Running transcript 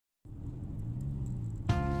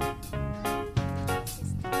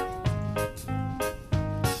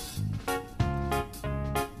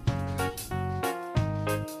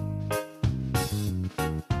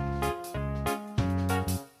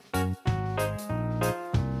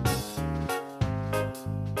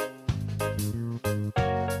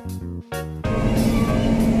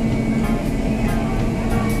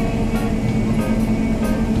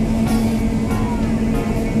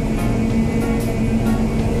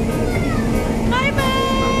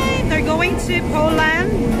to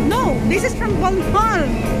Poland. No, this is from Bornholm.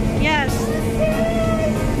 Yes.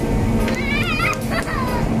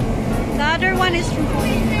 The other one is from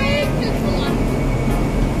Poland.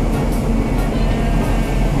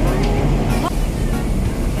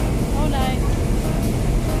 Oh, nice.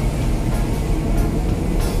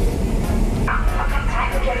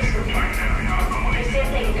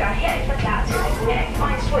 Besætningen gør herefter klar til regulering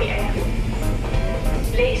og instruering.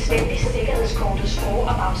 Læs venligst sikkerhedskortets for-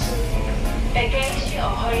 og bagside. Bagage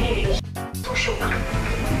og højhælede instruktioner.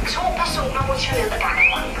 2 personer motioneret ad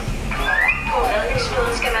gangen. På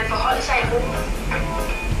redningsflåden skal man forholde sig i ro.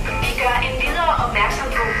 Vi gør endvidere opmærksom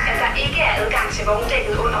på, at der ikke er adgang til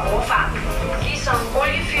vogndækket under overfarten, ligesom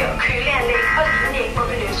oliefyr, køleanlæg og lignende ikke må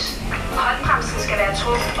benyttes. Håndbremsen skal være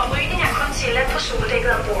trukket, og rygning er kun tilladt på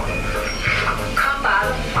soldækket ombord. Kom bare.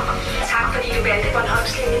 Tak fordi du valgte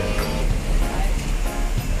Bornholmslinjen.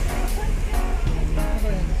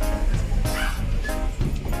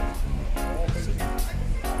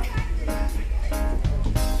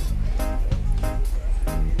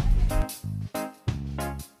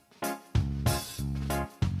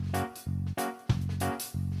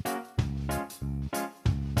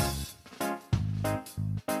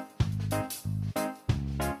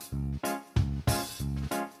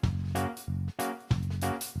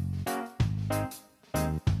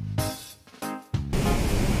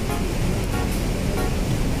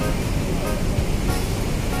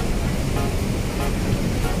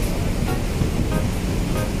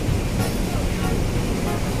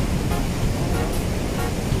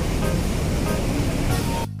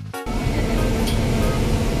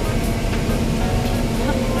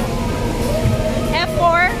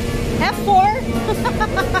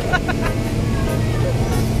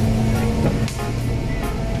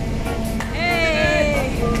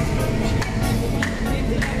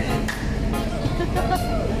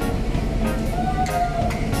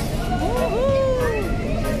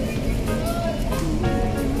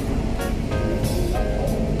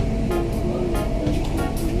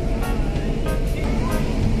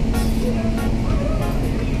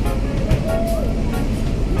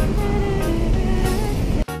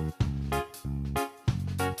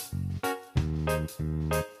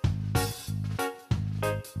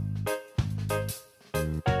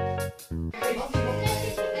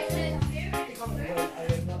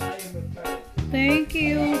 Thank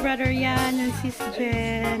you, Brother Yan and Sis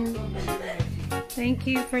Jen. Thank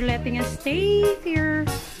you for letting us stay here.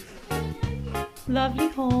 Lovely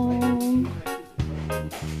home.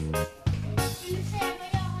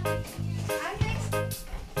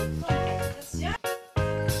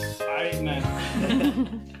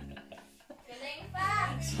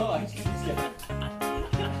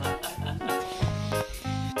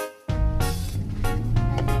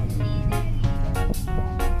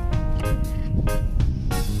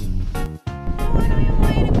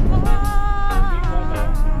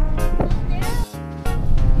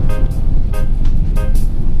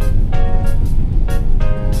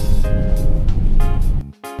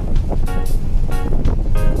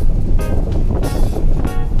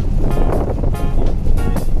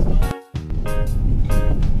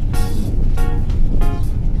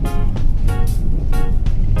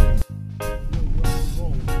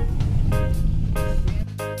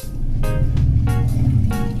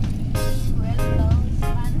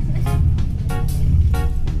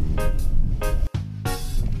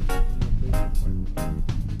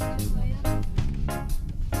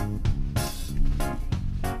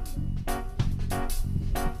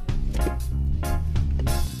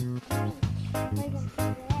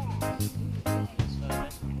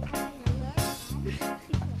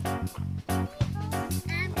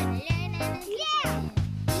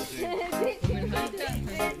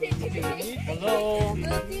 Hello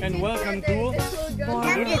and welcome to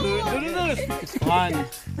Fun.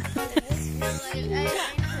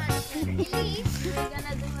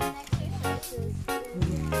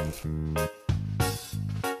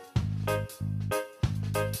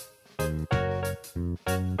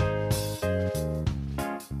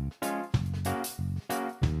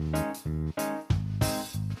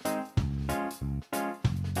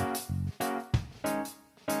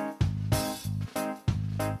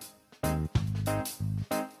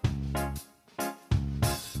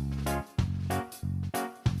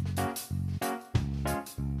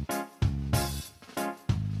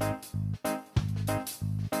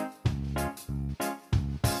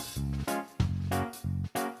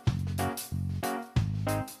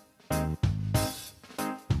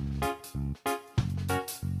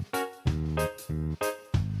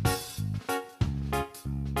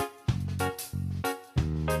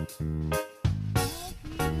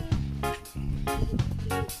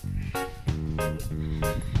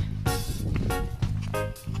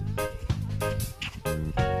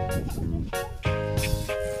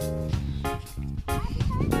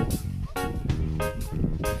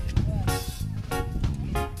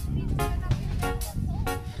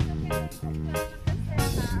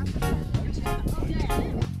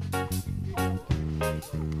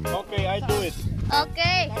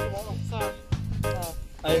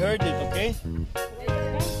 heard it, okay?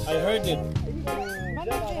 I heard it.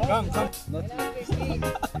 Come. Got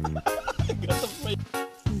afraid.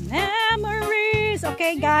 Memories.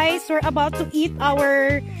 Okay, guys, we're about to eat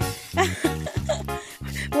our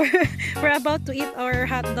we're about to eat our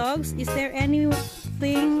hot dogs. Is there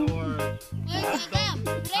anything?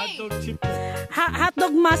 Hot dog chip. Hot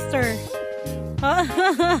dog master.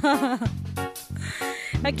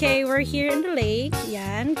 Okay, we're here in the lake.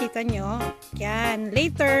 Yan, kita nyo. Yan.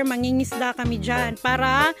 Later, mangingisda kami dyan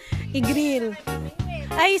para i-grill.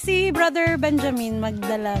 Ay, si Brother Benjamin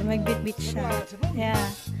magdala. Magbitbit siya. Yeah.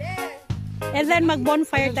 And then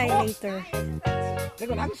mag-bonfire tayo later.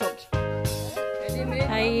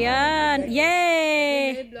 Ayan.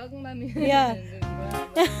 Yay! Yeah.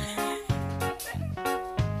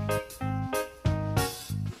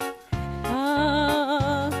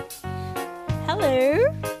 Hello?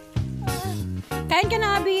 Kain ka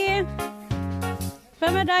na, Abi.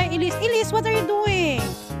 Pamaday, Elise, what are you doing?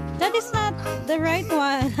 That is not the right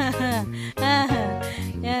one.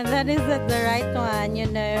 Yeah, that is not the right one, you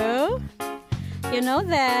know? You know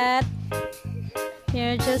that.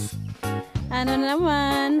 You're just, ano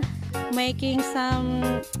naman, making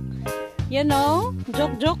some, you know,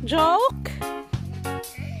 joke. Joke.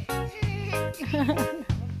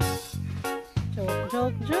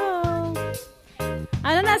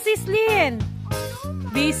 Ano na, Sislin?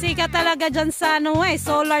 Busy ka talaga dyan sa ano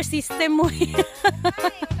solar system mo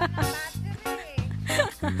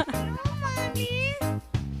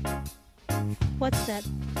What's that?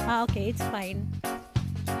 Ah, okay, it's fine.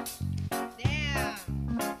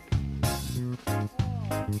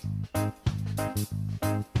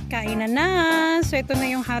 Kainan na. So, ito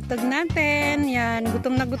na yung hotdog natin. Yan,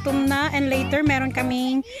 gutom na. And later, meron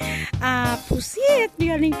kaming pusit.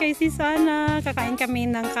 Galing kay si Sana. Kakain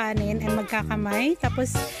kami ng kanin and magkakamay.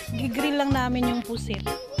 Tapos, gigrill lang namin yung pusit.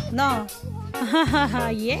 No?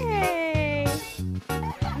 Yay!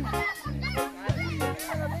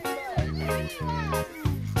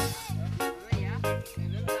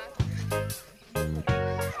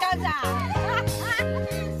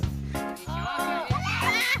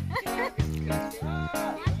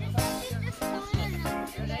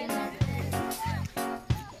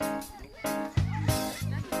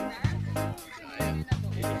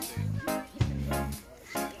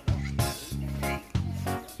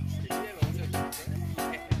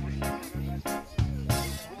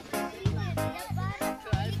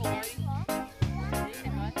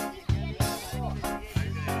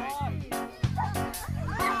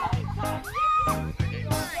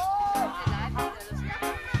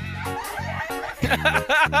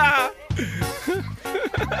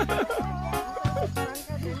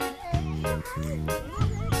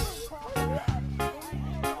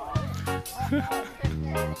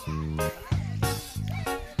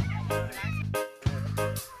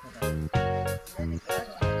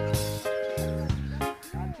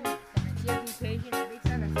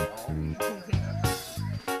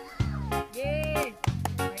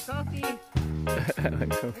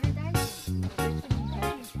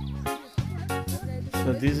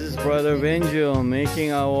 So this is Brother Benjo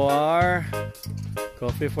making our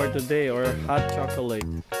coffee for today, or hot chocolate.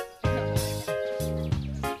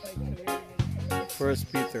 1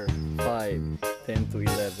 Peter 5:10 to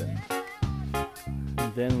 11.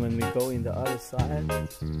 And then when we go in the other side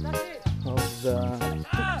of the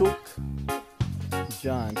tuk,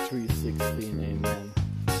 John 3:16. Amen.